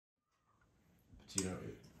Do you know?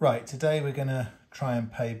 Right, today we're going to try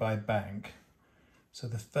and pay by bank. So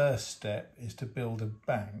the first step is to build a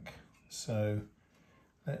bank. So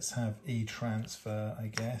let's have e-transfer, I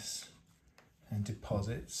guess, and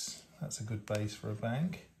deposits. That's a good base for a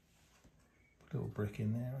bank. Put a little brick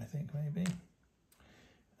in there, I think, maybe.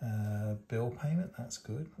 Bill payment, that's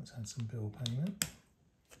good. Let's add some bill payment.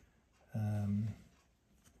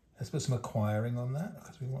 Let's put some acquiring on that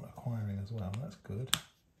because we want acquiring as well. That's good.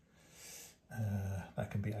 That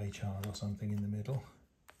can be HR or something in the middle.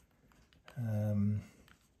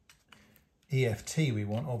 EFT we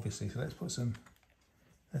want, obviously, so let's put some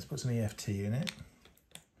EFT in it.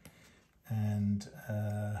 And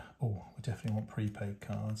oh, we definitely want prepaid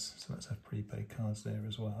cards, so let's have prepaid cards there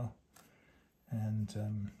as well. And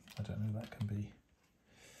I don't know, that can be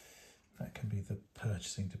the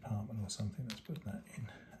purchasing department or something. Let's put that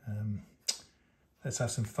in. Let's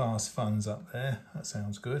have some fast funds up there. That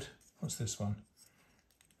sounds good. What's this one?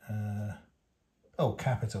 Oh,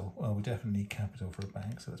 capital. Well, we definitely need capital for a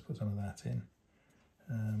bank, so let's put some of that in.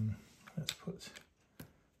 Let's put,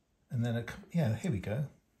 and then yeah, here we go.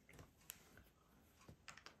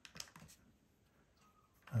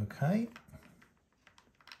 Okay.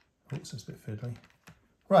 Oops, that's a bit fiddly.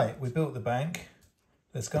 Right, we built the bank.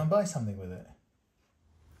 Let's go and buy something with it.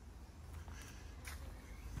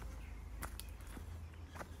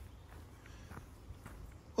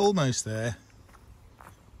 Almost there.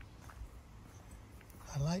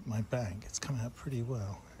 I like my bank. It's come out pretty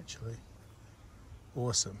well, actually.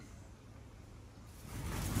 Awesome.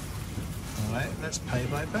 All right, let's pay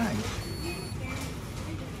by bank.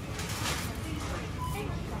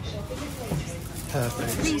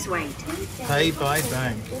 Perfect. Please wait. Pay by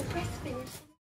bank.